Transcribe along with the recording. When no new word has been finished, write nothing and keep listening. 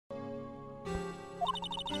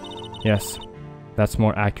Yes, that's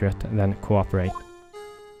more accurate than cooperate.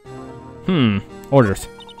 Orders.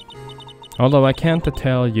 Although I can't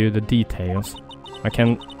tell you the details, I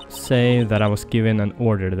can say that I was given an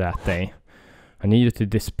order that day. I needed to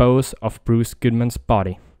dispose of Bruce Goodman's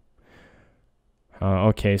body.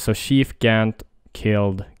 Okay, so Chief Gant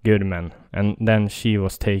killed Goodman, and then she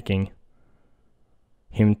was taking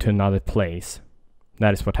him to another place.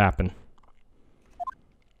 That is what happened.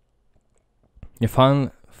 You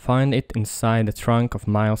find it inside the trunk of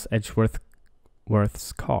Miles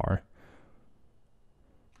Edgeworth's car.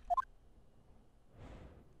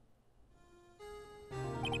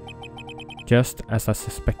 Just as I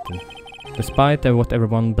suspected. Despite what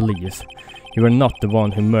everyone believes, you were not the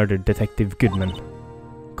one who murdered Detective Goodman.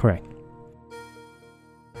 Correct.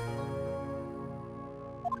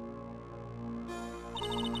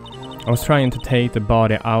 I was trying to take the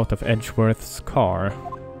body out of Edgeworth's car.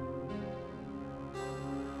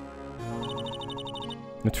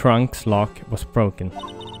 The trunk's lock was broken,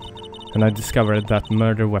 and I discovered that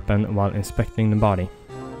murder weapon while inspecting the body.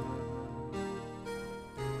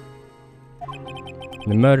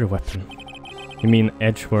 The murder weapon? You mean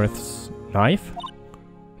Edgeworth's knife?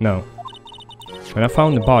 No. When I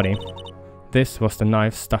found the body, this was the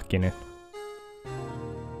knife stuck in it.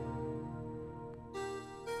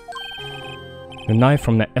 The knife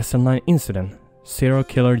from the SL9 incident. Serial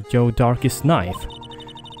killer Joe Darkey's knife.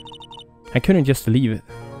 I couldn't just leave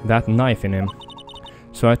that knife in him,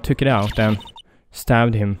 so I took it out and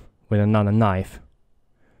stabbed him with another knife.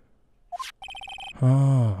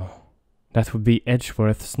 Oh, that would be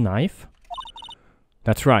Edgeworth's knife?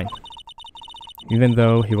 That's right. Even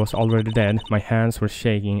though he was already dead, my hands were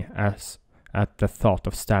shaking as at the thought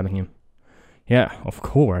of stabbing him. Yeah, of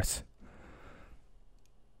course.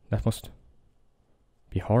 That must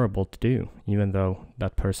be horrible to do, even though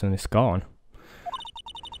that person is gone.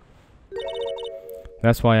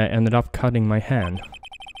 That's why I ended up cutting my hand.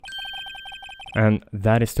 And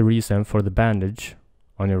that is the reason for the bandage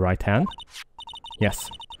on your right hand? Yes.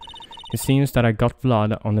 It seems that I got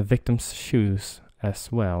blood on the victim's shoes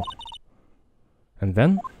as well. And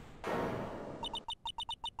then?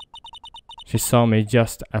 She saw me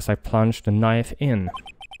just as I plunged the knife in.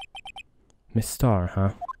 Miss Starr,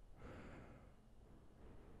 huh?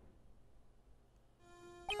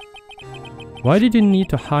 Why did you need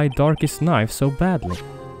to hide Darkey's knife so badly?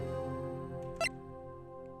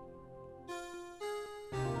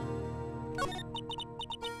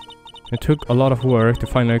 It took a lot of work to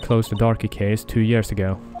finally close the Darkey case 2 years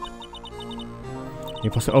ago.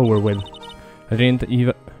 It was over with. I didn't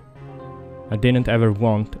ever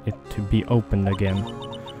want it to be opened again.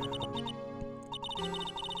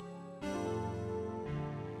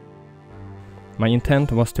 My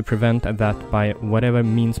intent was to prevent that by whatever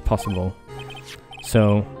means possible.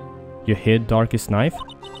 So, you hid Darkey's knife?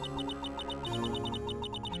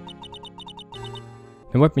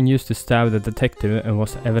 The weapon used to stab the detective and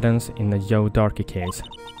was evidence in the Joe Darkey case.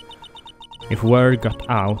 If word got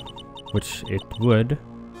out, which it would,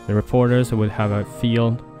 the reporters would have a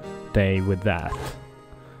field day with that.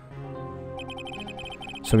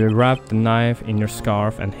 So we wrapped the knife in your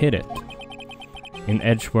scarf and hid it in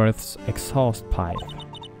Edgeworth's exhaust pipe.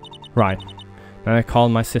 Right. Then I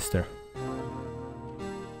called my sister.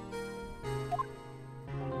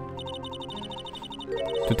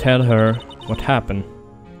 To tell her what happened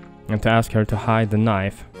and to ask her to hide the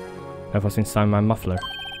knife that was inside my muffler.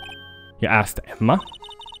 You asked Emma?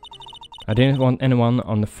 I didn't want anyone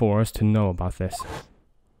on the force to know about this.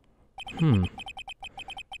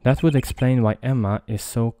 That would explain why Emma is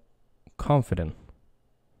so confident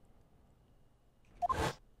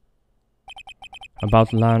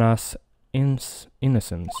about Lana's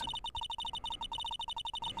innocence.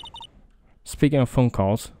 Speaking of phone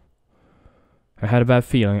calls, I had a bad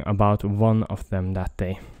feeling about one of them that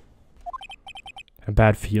day. A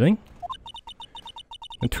bad feeling?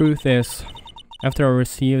 The truth is, after I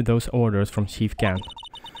received those orders from Chief Gant,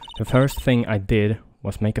 the first thing I did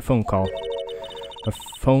was make a phone call. A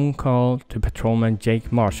phone call to Patrolman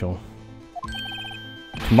Jake Marshall.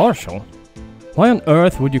 To Marshall? Why on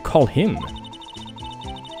earth would you call him?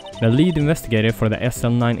 The lead investigator for the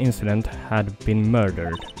SL9 incident had been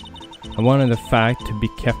murdered. I wanted the fact to be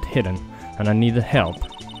kept hidden, and I needed help.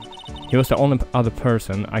 He was the only other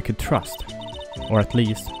person I could trust. Or at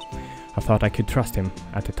least, I thought I could trust him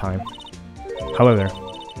at the time. However,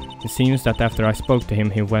 it seems that after I spoke to him,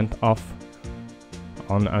 he went off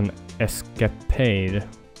on an escapade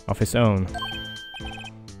of his own.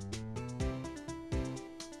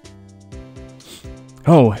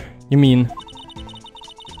 Oh, you mean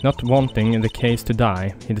Not wanting the case to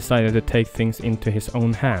die, he decided to take things into his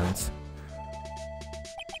own hands.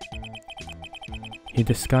 He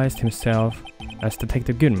disguised himself as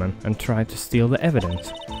Detective Goodman and tried to steal the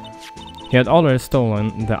evidence. He had already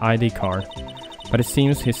stolen the ID card, but it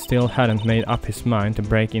seems he still hadn't made up his mind to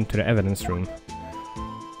break into the evidence room.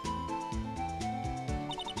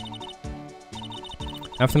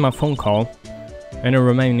 After my phone call, any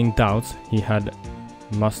remaining doubts he had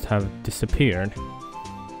must have disappeared.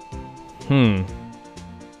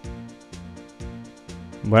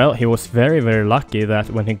 Well, he was very lucky that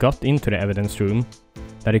when he got into the evidence room,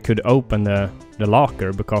 that he could open the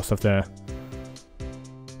locker because of the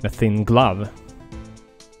thin glove.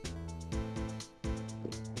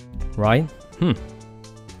 Right?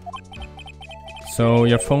 So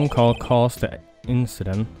your phone call caused the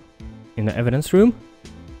incident in the evidence room?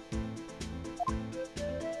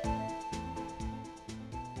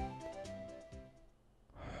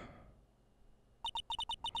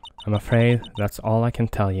 I'm afraid that's all I can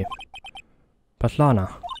tell you. But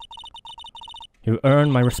Lana, you've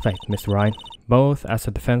earned my respect, Mr. Wright, both as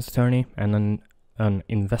a defense attorney and an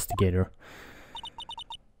investigator.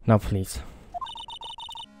 Now please,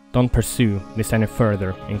 don't pursue this any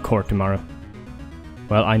further in court tomorrow.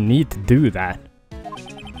 Well, I need to do that.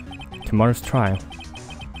 Tomorrow's trial,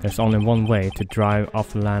 there's only one way to drive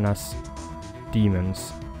off Lana's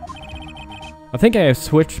demons. I think I have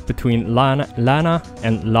switched between Lana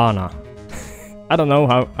and Lana. I don't know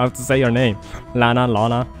how to say your name.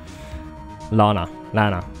 Lana.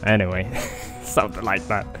 Anyway, something like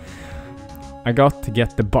that. I got to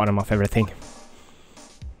get the bottom of everything.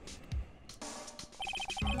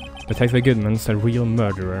 Detective Goodman's a real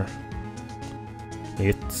murderer.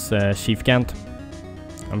 It's Chief Gant.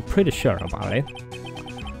 I'm pretty sure about it.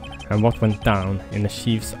 And what went down in the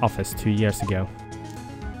chief's office 2 years ago.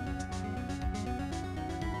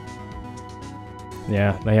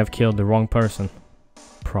 Yeah, they have killed the wrong person.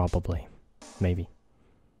 Probably. Maybe.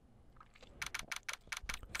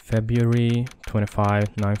 February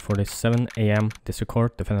 25, 9:47 AM, District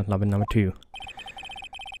Court, Defendant Lobby number 2.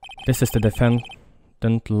 This is the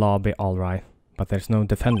defendant lobby, alright, but there's no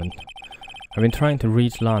defendant. I've been trying to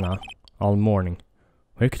reach Lana all morning.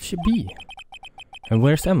 Where could she be? And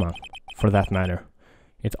where's Emma, for that matter?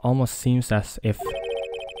 It almost seems as if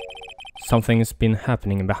something's been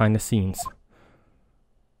happening behind the scenes.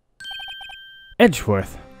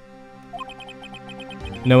 Edgeworth!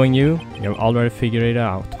 Knowing you've already figured it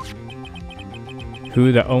out.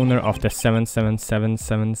 Who the owner of the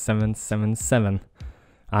 7777777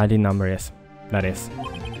 ID number is, that is.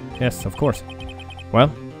 Yes, of course.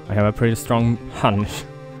 Well, I have a pretty strong hunch.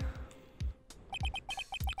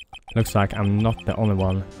 Looks like I'm not the only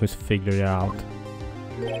one who's figured it out.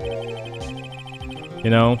 You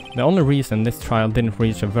know, the only reason this trial didn't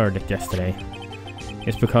reach a verdict yesterday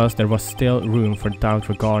is because there was still room for doubt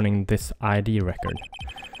regarding this ID record.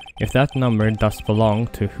 If that number does belong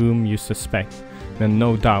to whom you suspect, then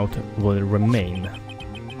no doubt will remain.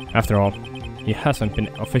 After all, he hasn't been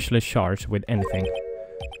officially charged with anything.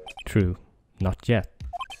 True, not yet.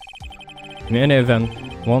 In any event,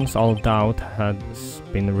 once all doubt has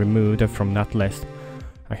been removed from that list,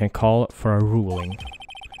 I can call for a ruling.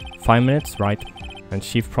 5 minutes, right, and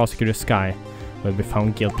Chief Prosecutor Skye will be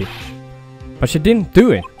found guilty. But she didn't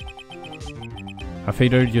do it! I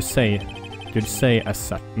figured you'd say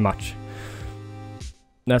as much.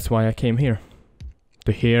 That's why I came here.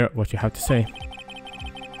 To hear what you have to say.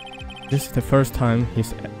 This is the first time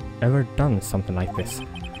he's ever done something like this.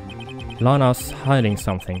 Lana's hiding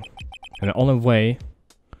something, and the only way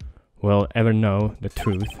we'll ever know the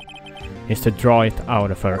truth is to draw it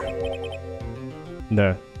out of her.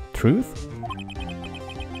 The truth?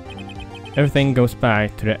 Everything goes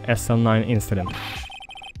back to the SL9 incident.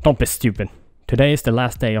 Don't be stupid. Today is the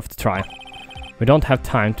last day of the trial. We don't have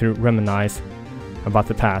time to reminisce about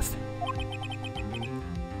the past.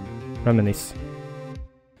 Reminisce.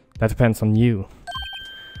 That depends on you.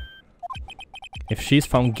 If she's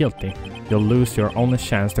found guilty, you'll lose your only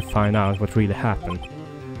chance to find out what really happened.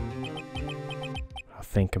 I'll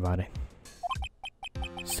think about it.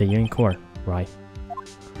 See you in court, right?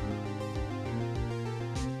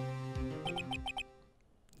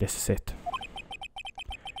 This is it.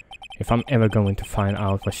 If I'm ever going to find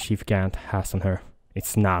out what Chief Gant has on her,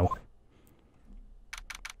 it's now.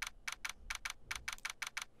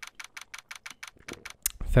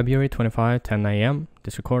 February 25, 10 AM,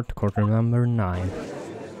 District Court, courtroom number 9.